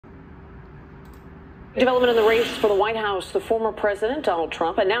Development in the race for the White House. The former president, Donald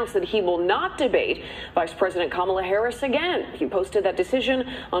Trump, announced that he will not debate Vice President Kamala Harris again. He posted that decision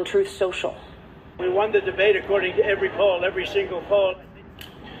on Truth Social. We won the debate according to every poll, every single poll.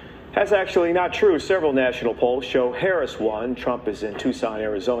 That's actually not true. Several national polls show Harris won. Trump is in Tucson,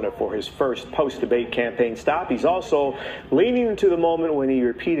 Arizona for his first post-debate campaign stop. He's also leaning into the moment when he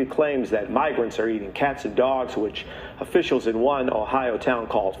repeated claims that migrants are eating cats and dogs, which officials in one Ohio town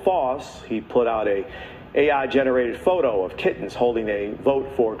called false. He put out a AI-generated photo of kittens holding a vote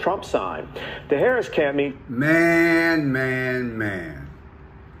for Trump sign. The Harris campaign... Man.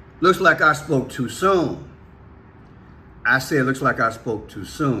 Looks like I spoke too soon. I say it looks like I spoke too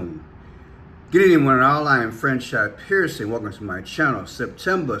soon. Good evening, one and all. I am Franchise Pearson. Welcome to my channel.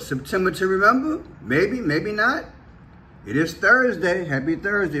 September to remember? Maybe not. It is Thursday. Happy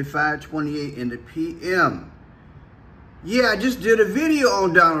Thursday, 5:28 in the p.m. Yeah, I just did a video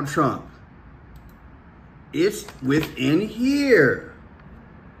on Donald Trump. It's within here.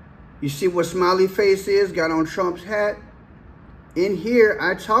 You see what smiley face is? Got on Trump's hat. In here,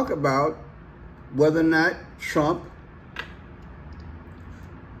 I talk about whether or not Trump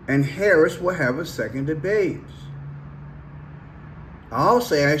and Harris will have a second debate. I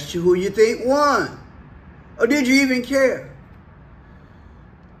also asked you who you think won. Or did you even care?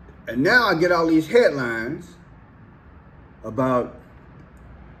 And now I get all these headlines about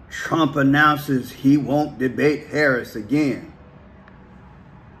Trump announces he won't debate Harris again.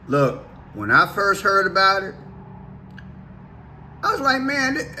 Look, when I first heard about it, I was like,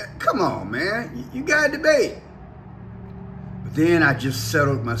 man, come on, man. You got to debate. But then I just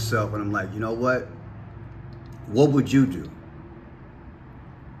settled myself and I'm like, you know what? What would you do?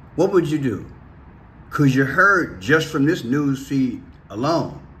 What would you do? Because you heard just from this news feed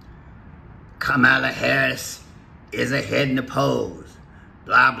alone, Kamala Harris is ahead in the polls.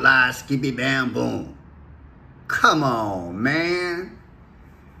 Blah, blah, skippy, bam, boom. Come on, man.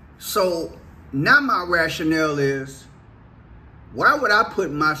 So now my rationale is, why would I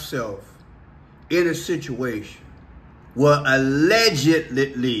put myself in a situation where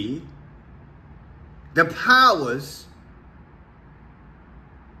allegedly the powers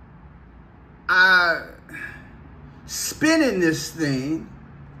are spinning this thing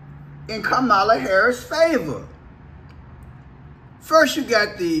in Kamala Harris' favor? First, you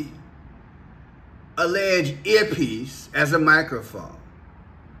got the alleged earpiece as a microphone.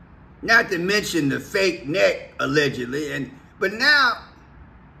 Not to mention the fake neck, allegedly. But now,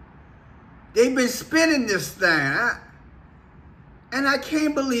 they've been spinning this thing. And I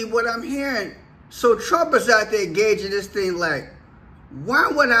can't believe what I'm hearing. So Trump is out there gauging this thing like, why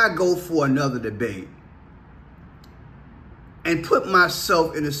would I go for another debate and put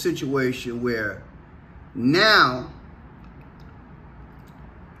myself in a situation where now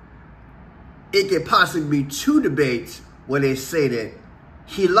it could possibly be two debates where they say that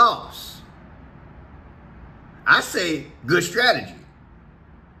he lost? I say good strategy.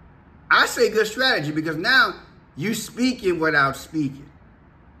 I say good strategy because now you speaking without speaking.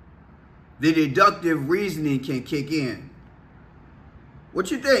 The deductive reasoning can kick in.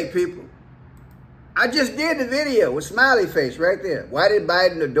 What you think, people? I just did the video with smiley face right there. Why did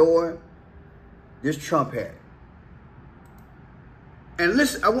Biden adore this Trump hat? And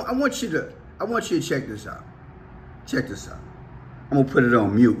listen, I want you to check this out. Check this out. I'm gonna put it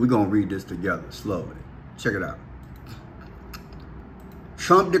on mute. We're gonna read this together slowly. Check it out.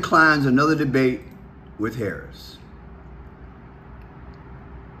 Trump declines another debate with Harris.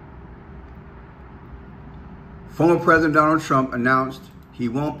 Former President Donald Trump announced he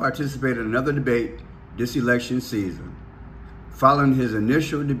won't participate in another debate this election season, following his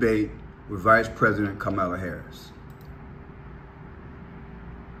initial debate with Vice President Kamala Harris.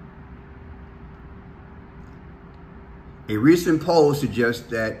 A recent poll suggests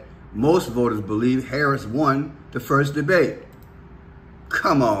that most voters believe Harris won the first debate.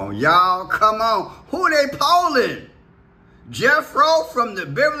 Come on, y'all, come on. Who they polling? Jeff Rowe from the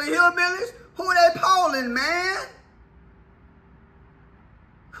Beverly Hillbillies? Who they polling, man?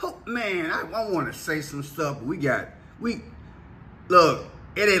 Man, I want to say some stuff. Look,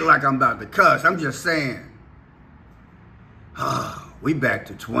 it ain't like I'm about to cuss. I'm just saying. We back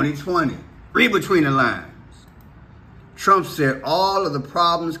to 2020. Read between the lines. Trump said all of the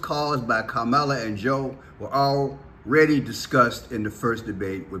problems caused by Kamala and Joe were already discussed in the first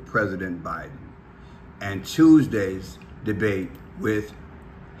debate with President Biden and Tuesday's debate with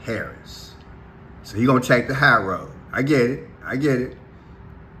Harris. So he's going to take the high road. I get it.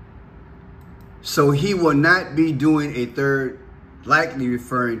 So he will not be doing a third, likely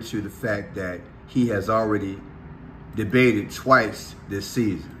referring to the fact that he has already debated twice this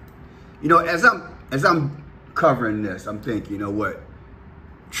season. You know, as I'm as I'm covering this, I'm thinking, you know what?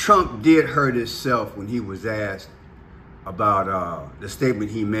 Trump did hurt himself when he was asked about the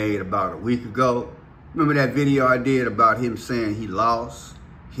statement he made about a week ago. Remember that video I did about him saying he lost?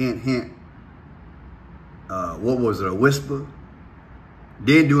 Hint, hint. What was it, a whisper?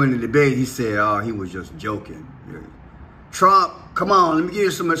 Then during the debate, he said, oh, he was just joking. Trump, come on, let me give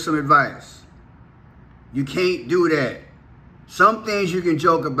you some advice. You can't do that. Some things you can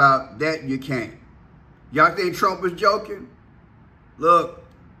joke about, that you can't. Y'all think Trump was joking? Look,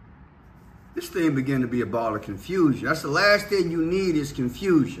 this thing began to be a ball of confusion. That's the last thing you need is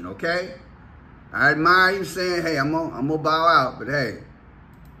confusion, okay? I admire you saying, hey, I'm gonna bow out, but hey.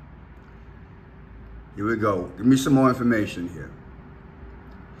 Here we go. Give me some more information here.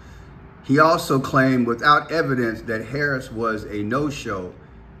 He also claimed without evidence that Harris was a no-show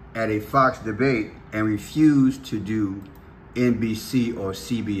at a Fox debate and refused to do NBC or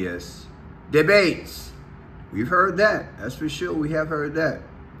CBS debates. We've heard that. That's for sure. We have heard that.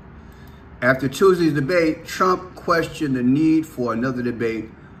 After Tuesday's debate, Trump questioned the need for another debate,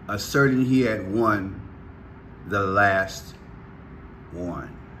 asserting he had won the last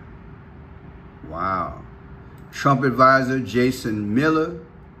one. Wow. Trump advisor Jason Miller,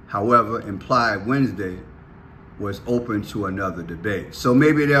 however, implied Wednesday was open to another debate. So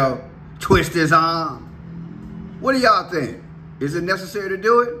maybe they'll twist his arm. What do y'all think? Is it necessary to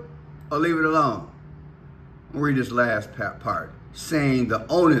do it or leave it alone? I'll read this last part, saying the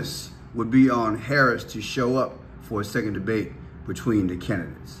onus would be on Harris to show up for a second debate between the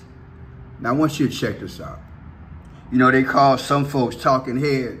candidates. Now, I want you to check this out. You know, they call some folks talking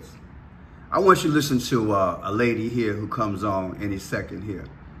heads. I want you to listen to a lady here who comes on any second here.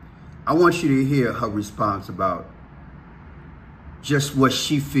 I want you to hear her response about just what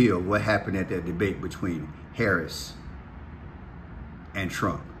she feels, what happened at that debate between Harris and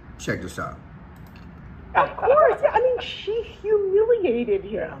Trump. Check this out. Of course. I mean, she humiliated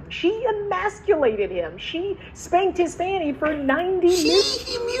him. She emasculated him. She spanked his fanny for 90 minutes.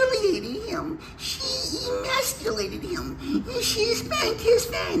 She humiliated him. She emasculated him. She spanked his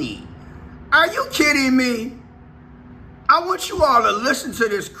fanny. Are you kidding me? I want you all to listen to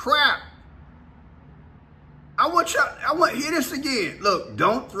this crap. I want hear this again. Look,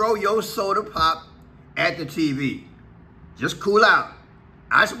 don't throw your soda pop at the TV. Just cool out.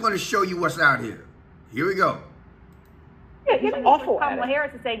 I just want to show you what's out here. Here we go. Yeah, it's awful. Kamala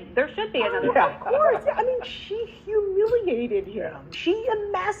Harris is saying there should be another. Yeah, of course. I mean, she humiliated him. She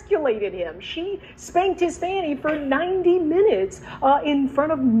emasculated him. She spanked his fanny for 90 minutes in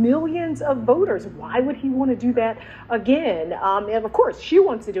front of millions of voters. Why would he want to do that again? And of course, she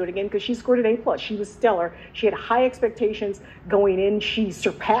wants to do it again because she scored an A+. She was stellar. She had high expectations going in. She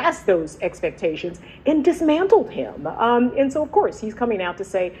surpassed those expectations and dismantled him. And so, of course, he's coming out to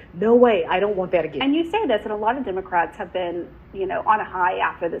say, no way, I don't want that again. And you say this, and a lot of Democrats have been, on a high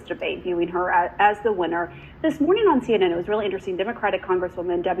after this debate, viewing her as the winner. This morning on CNN, it was really interesting. Democratic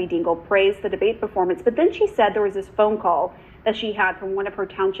Congresswoman Debbie Dingell praised the debate performance, but then she said there was this phone call that she had from one of her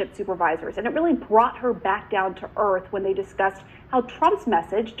township supervisors, and it really brought her back down to earth when they discussed how Trump's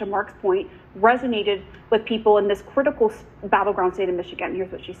message, to Mark's point, resonated with people in this critical battleground state of Michigan.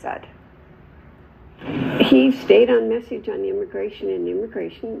 Here's what she said. He stayed on message on immigration, and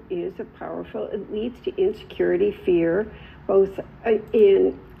immigration is it leads to insecurity, fear, both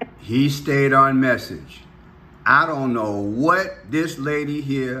in... He stayed on message. I don't know what this lady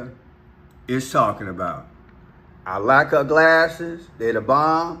here is talking about. I like her glasses, they're the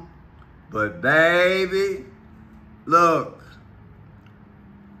bomb, but baby, look,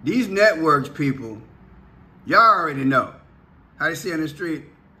 these networks people, y'all already know. How they say on the street,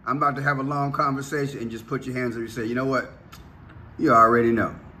 I'm about to have a long conversation, and just put your hands up and say, you know what? You already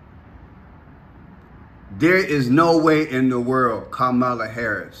know. There is no way in the world Kamala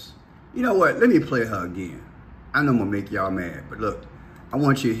Harris. You know what? Let me play her again. I know I'm going to make y'all mad, but look, I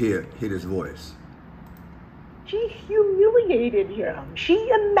want you to hear this voice. She humiliated him.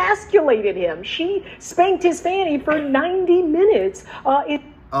 She emasculated him. She spanked his fanny for 90 minutes.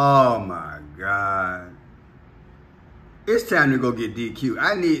 Oh, my God. It's time to go get DQ.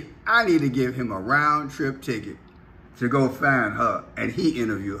 I need to give him a round trip ticket to go find her and he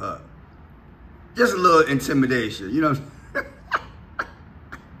interview her. Just a little intimidation, you know.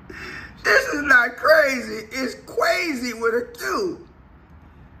 This is not crazy. It's crazy with a Q.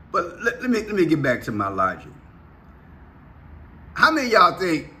 But let me get back to my logic. How many of y'all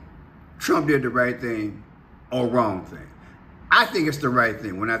think Trump did the right thing or wrong thing? I think it's the right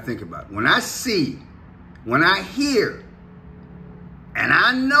thing when I think about it. When I see, when I hear, and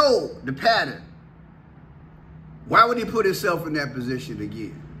I know the pattern, why would he put himself in that position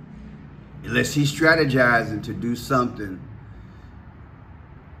again? unless he's strategizing to do something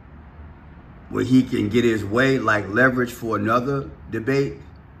where he can get his way, like leverage for another debate.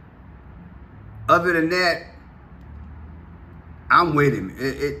 Other than that, I'm with him.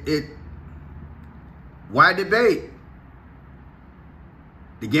 Why debate?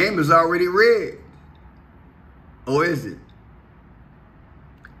 The game is already rigged. Or is it?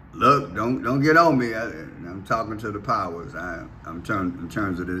 Look, don't get on me. I'm talking to the powers. I'm in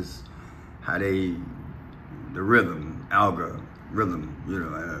terms of this, how they, the rhythm, rhythm, you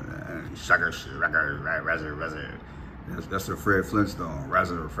know, sucker, razor. That's a Fred Flintstone.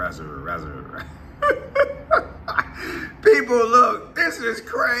 Razor. People, look, this is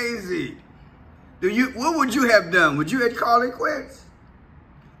crazy. What would you have done? Would you have called it quits?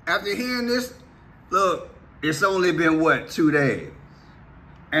 After hearing this, look, it's only been, what, 2 days?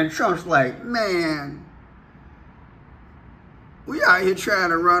 And Trump's like, man, we out here trying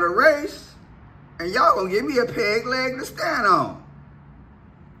to run a race, and y'all gonna give me a peg leg to stand on.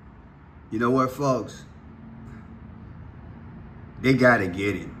 You know what, folks? They gotta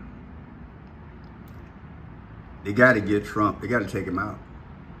get him. They gotta get Trump. They gotta take him out.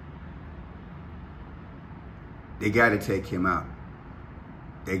 They gotta take him out.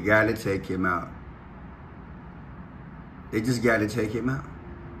 They gotta take him out. They just gotta take him out.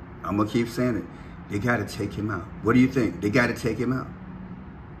 I'm gonna keep saying it. They gotta take him out. What do you think? They gotta take him out.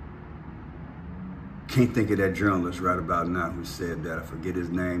 Can't think of that journalist right about now who said that. I forget his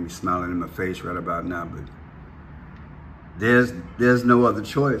name. He's smiling in my face right about now, but there's no other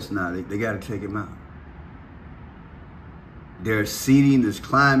choice now. They gotta take him out. They're seeding this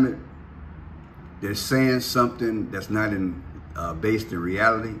climate. They're saying something that's not based in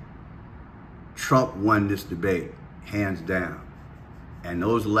reality. Trump won this debate, hands down. And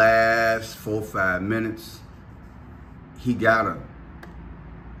those last 4 or 5 minutes, he got him.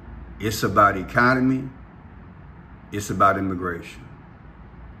 It's about economy. It's about immigration.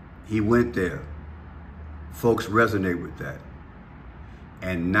 He went there. Folks resonate with that.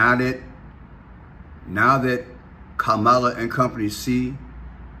 And now that Kamala and company see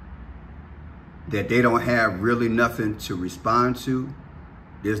that they don't have really nothing to respond to,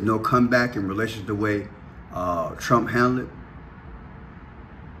 there's no comeback in relation to the way Trump handled it,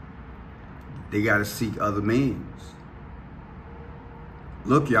 they got to seek other means.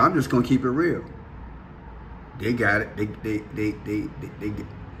 Look, y'all, I'm just going to keep it real. They got it.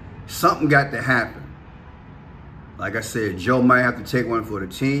 Something got to happen. Like I said, Joe might have to take one for the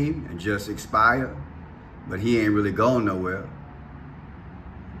team and just expire, but he ain't really going nowhere.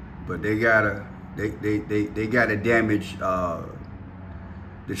 But they gotta damage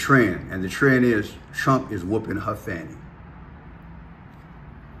the trend, and the trend is Trump is whooping her fanny.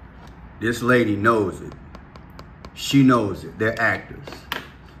 This lady knows it. She knows it. They're actors.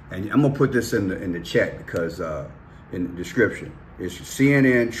 And I'm gonna put this in the chat because in the description. It's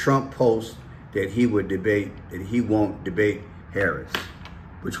CNN. Trump posts that he won't debate Harris.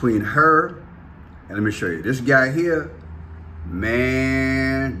 Between her, and let me show you, this guy here,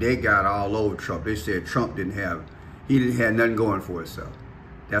 man, they got all over Trump. They said Trump didn't have nothing going for himself.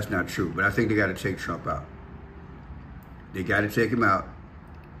 That's not true, but I think they gotta take Trump out. They gotta take him out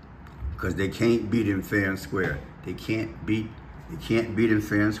because they can't beat him fair and square. They can't beat him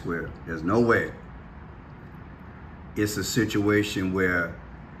fair and square. There's no way. It's a situation where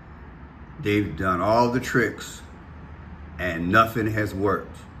they've done all the tricks and nothing has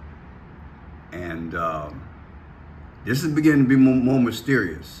worked. And this is beginning to be more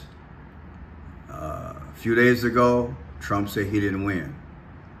mysterious. A few days ago, Trump said he didn't win.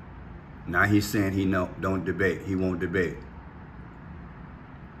 Now he's saying he won't debate.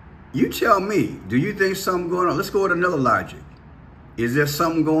 You tell me, do you think something going on? Let's go with another logic. Is there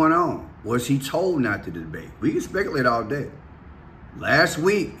something going on? Was he told not to debate? We can speculate all day. Last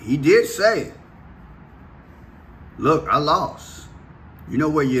week, he did say, look, I lost. You know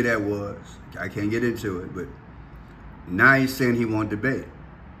what year that was. I can't get into it, but now he's saying he won't debate.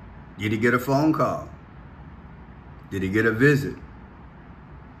 Did he get a phone call? Did he get a visit?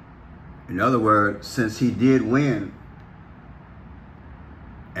 In other words, since he did win,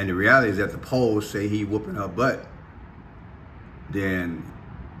 and the reality is that the polls say he whooping her butt, then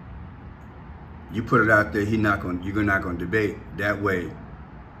you put it out there, you're not going to debate. That way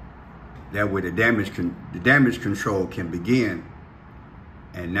the damage control can begin.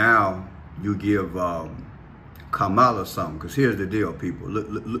 And now you give Kamala something. Because here's the deal, people.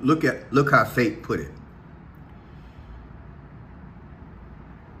 Look how fate put it.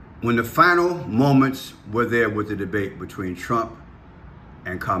 When the final moments were there with the debate between Trump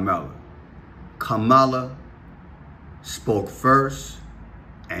and Kamala spoke first,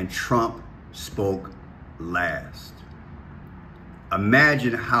 and Trump spoke last.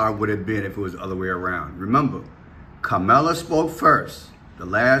 Imagine how it would have been if it was the other way around. Remember, Kamala spoke first. The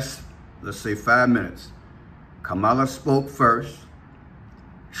last, let's say 5 minutes. Kamala spoke first.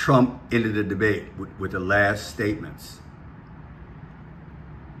 Trump ended the debate with the last statements.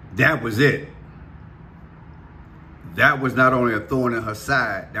 That was it. That was not only a thorn in her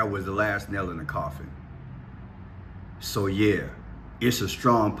side, that was the last nail in the coffin. So yeah, it's a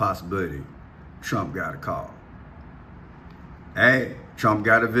strong possibility Trump got a call. Hey, Trump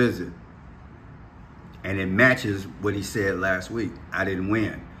got a visit. And it matches what he said last week. I didn't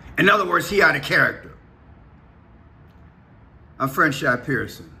win. In other words, he out of character. I'm Franchise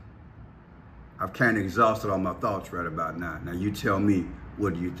Pearson. I've kind of exhausted all my thoughts right about now. Now you tell me,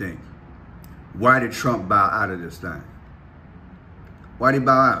 what do you think? Why did Trump bow out of this thing? Why did he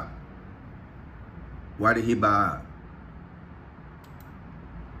bow out? Why did he bow out?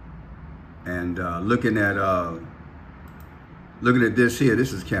 And looking at this here,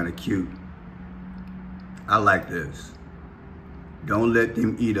 this is kind of cute. I like this. Don't let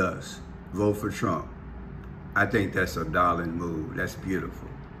them eat us. Vote for Trump. I think that's a darling move. That's beautiful.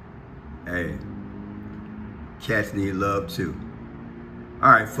 Hey, cats need love too.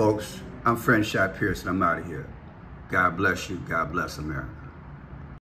 All right, folks. I'm Franchise Pearson. I'm out of here. God bless you. God bless America.